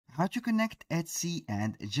how to connect Etsy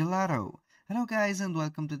and Gelato. Hello guys and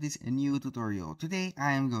welcome to this new tutorial. Today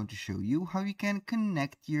I am going to show you how you can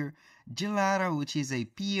connect your Gelato, which is a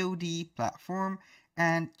POD platform,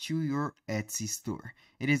 and to your Etsy store.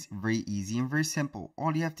 It is very easy and very simple.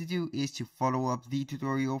 All you have to do is to follow up the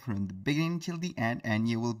tutorial from the beginning till the end and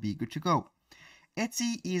you will be good to go.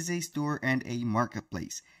 Etsy is a store and a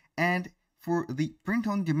marketplace, and for the print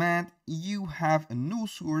on demand you have no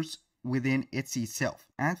source within Etsy itself,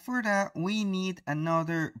 and for that we need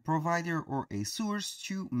another provider or a source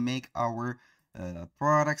to make our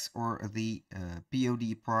products or the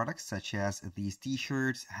POD products, such as these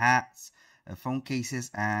t-shirts, hats, phone cases,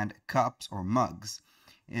 and cups or mugs.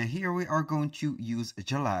 Here we are going to use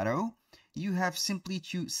Gelato. You have simply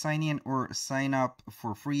to sign in or sign up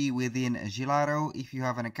for free within Gelato. If you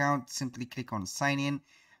have an account, simply click on sign in.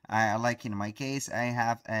 Like in my case, I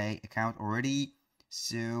have an account already,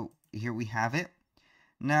 so here we have it.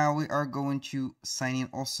 Now we are going to sign in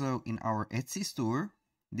also in our Etsy store.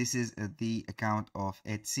 This is the account of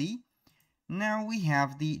Etsy. Now we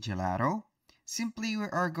have the Gelato. Simply we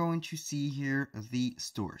are going to see here the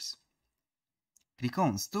stores. Click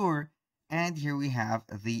on store and here we have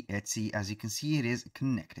the Etsy. As you can see, it is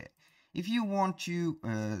connected. If you want to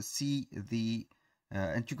see the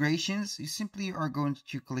integrations, you simply are going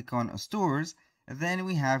to click on stores. Then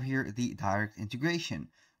we have here the direct integration.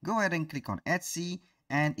 Go ahead and click on Etsy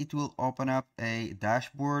and it will open up a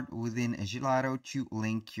dashboard within Gelato to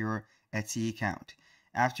link your Etsy account.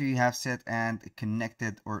 After you have set and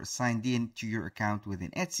connected or signed in to your account within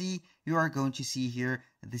Etsy, you are going to see here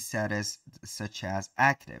the status such as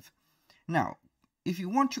active. Now, if you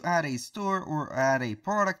want to add a store or add a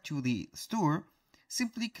product to the store,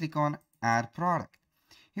 simply click on add product.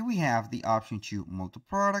 Here we have the option to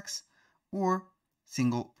multi-products or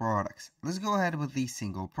single products. Let's go ahead with the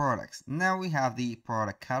single products. Now we have the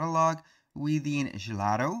product catalog within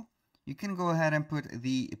Gelato. You can go ahead and put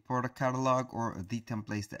the product catalog or the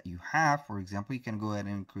templates that you have. For example, you can go ahead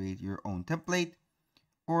and create your own template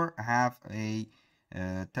or have a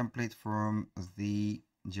template from the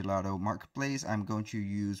Gelato marketplace. I'm going to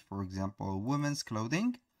use, for example, women's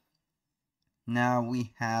clothing. Now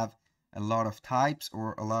we have a lot of types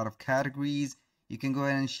or a lot of categories. You can go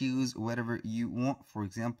ahead and choose whatever you want. For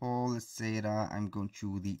example, let's say that I'm going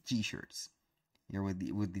to the t-shirts. Here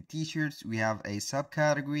with the t-shirts, we have a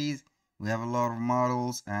subcategories, we have a lot of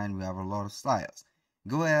models, and we have a lot of styles.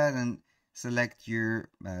 Go ahead and select your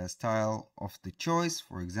style of the choice.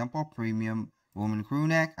 For example, premium woman crew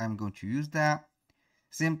neck. I'm going to use that.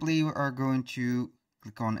 Simply, we are going to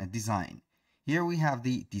click on a design. Here we have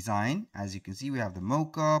the design. As you can see, we have the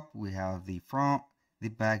mock-up, we have the front, the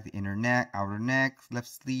back, the inner neck, outer neck, left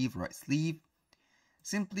sleeve, right sleeve.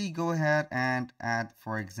 Simply go ahead and add,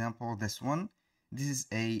 for example, this one. This is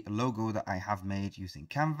a logo that I have made using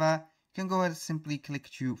Canva. You can go ahead and simply click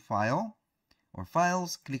to file or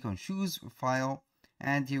files, click on choose file,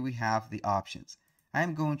 and here we have the options.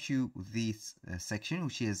 I'm going to this section,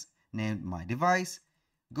 which is named my device.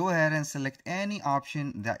 Go ahead and select any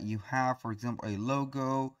option that you have, for example, a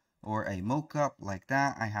logo or a mock-up like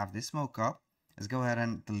that. I have this mock-up. Let's go ahead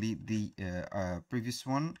and delete the previous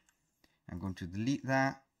one. I'm going to delete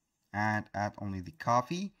that and add only the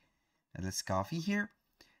copy. Let's copy here.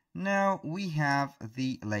 Now we have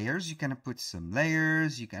the layers. You can put some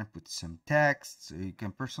layers, you can put some text, so you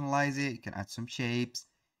can personalize it, you can add some shapes,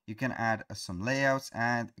 you can add some layouts,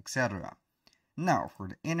 and etc. Now for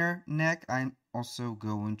the inner neck, I'm also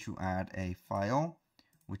going to add a file,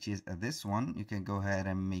 which is this one. You can go ahead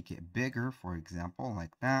and make it bigger, for example,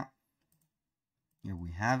 like that. Here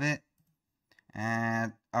we have it.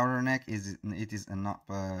 And outer neck is not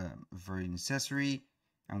very necessary.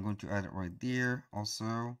 I'm going to add it right there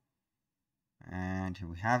also. And here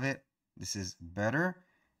we have it. This is better.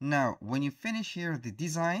 Now, when you finish here the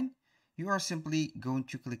design, you are simply going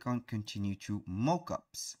to click on continue to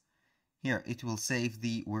mockups. Here it will save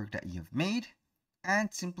the work that you've made,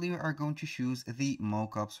 and simply we are going to choose the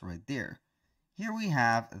mockups right there. Here we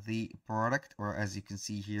have the product, or as you can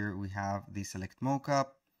see here, we have the select mockup.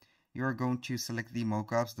 You are going to select the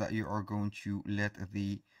mockups that you are going to let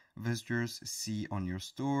the visitors see on your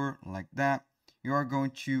store, like that. You are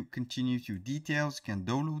going to continue to details, you can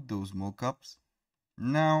download those mockups.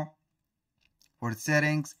 Now, for the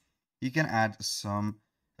settings, you can add some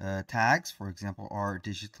tags, for example, our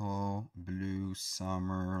digital, blue,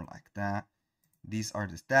 summer, like that. These are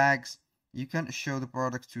the tags. You can show the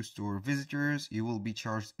products to store visitors. You will be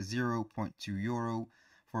charged 0.2 euro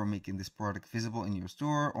for making this product visible in your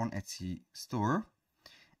store on Etsy store.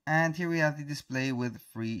 And here we have the display with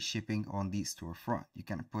free shipping on the storefront. You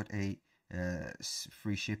can put a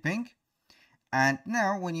free shipping. And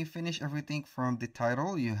now when you finish everything from the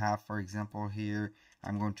title, you have, for example, here,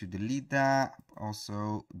 I'm going to delete that.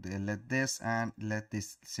 Also delete this and let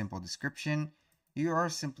this simple description. You are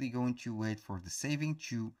simply going to wait for the saving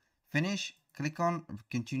to finish. Click on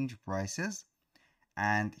continue to prices.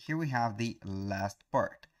 And here we have the last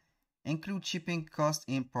part. Include shipping cost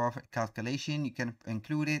in profit calculation. You can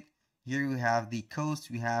include it. Here we have the cost.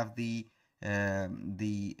 We have the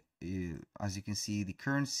as you can see, the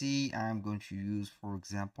currency. I'm going to use, for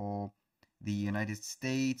example, the United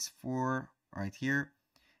States for right here.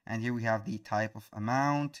 And here we have the type of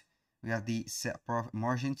amount. We have the set profit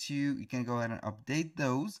margin too. You can go ahead and update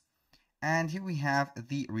those. And here we have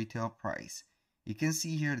the retail price. You can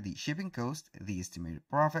see here the shipping cost, the estimated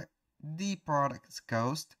profit, the product's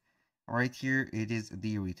cost. Right here, it is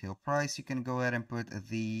the retail price. You can go ahead and put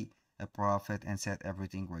the profit and set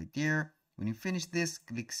everything right there. When you finish this,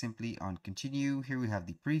 click simply on continue. Here we have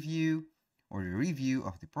the preview or the review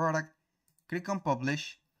of the product. Click on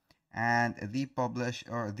publish, and the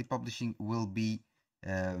publishing will be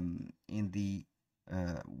in the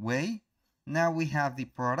way. Now we have the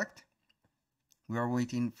product. We are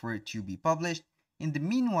waiting for it to be published. In the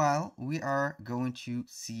meanwhile, we are going to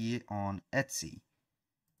see it on Etsy.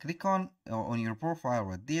 Click on your profile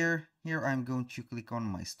right there. Here I'm going to click on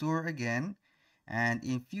my store again, and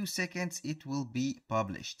in few seconds it will be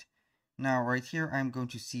published. Now right here I'm going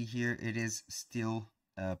to see here it is still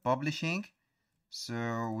publishing.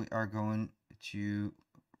 So we are going to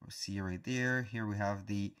see right there. Here we have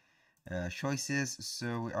the choices.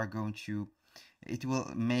 So we are going to, it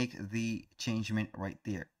will make the changement right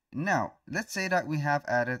there. Now let's say that we have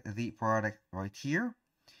added the product right here.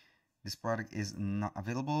 This product is not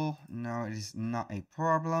available. No, it is not a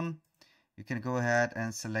problem. You can go ahead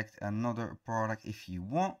and select another product if you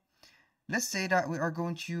want. Let's say that we are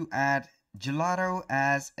going to add gelato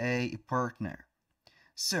as a partner.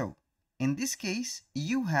 So in this case,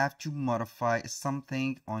 you have to modify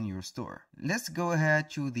something on your store. Let's go ahead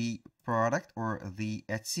to the product or the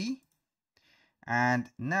Etsy. And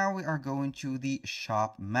now we are going to the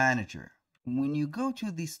shop manager. When you go to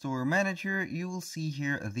the store manager, you will see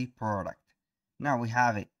here the product. Now we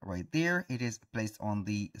have it right there. It is placed on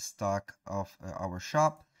the stock of our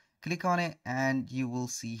shop. Click on it and you will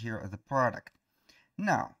see here the product.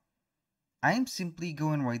 Now, I'm simply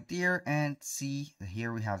going right there and see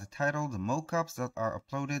here we have the title, the mockups that are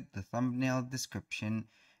uploaded, the thumbnail, description,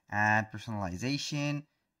 and personalization.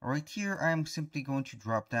 Right here, I'm simply going to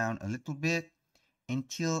drop down a little bit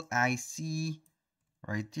until I see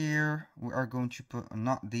right there. We are going to put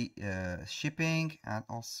not the shipping, and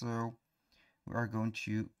also we are going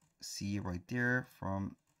to see right there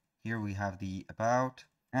from here we have the about.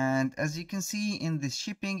 And as you can see in the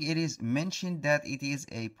shipping, it is mentioned that it is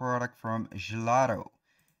a product from Gelato.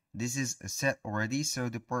 This is set already, so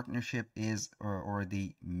the partnership is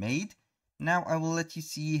already made. Now I will let you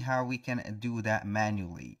see how we can do that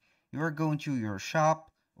manually. You are going to your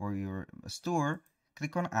shop or your store,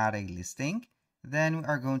 click on add a listing. Then we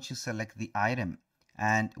are going to select the item,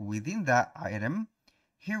 and within that item,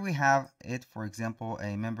 here we have it, for example,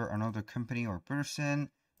 a member, another company or person,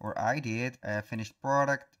 or I did a finished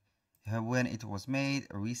product, when it was made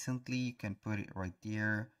recently. You can put it right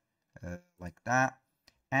there like that.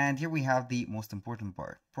 And here we have the most important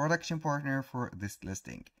part, production partner for this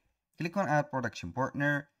listing. Click on add production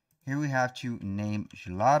partner. Here we have to name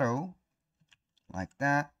Gelato like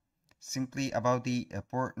that. Simply about the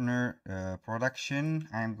partner production,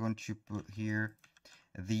 I'm going to put here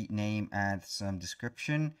the name and some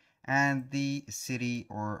description, and the city,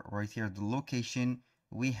 or right here the location,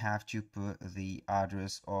 we have to put the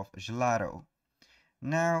address of Gelato.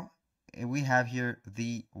 Now we have here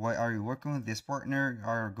the why are you working with this partner.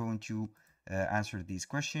 Are going to answer these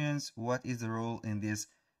questions. What is the role in this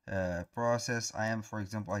process? I am, for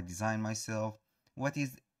example, I design myself. What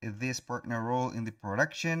is this partner role in the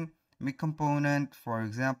production? Make component, for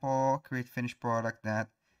example, create finished product that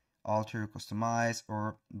alter, customize,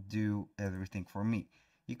 or do everything for me.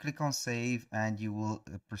 You click on save and you will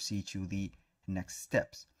proceed to the next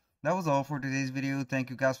steps. That was all for today's video. Thank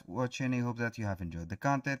you guys for watching. I hope that you have enjoyed the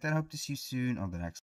content and hope to see you soon on the next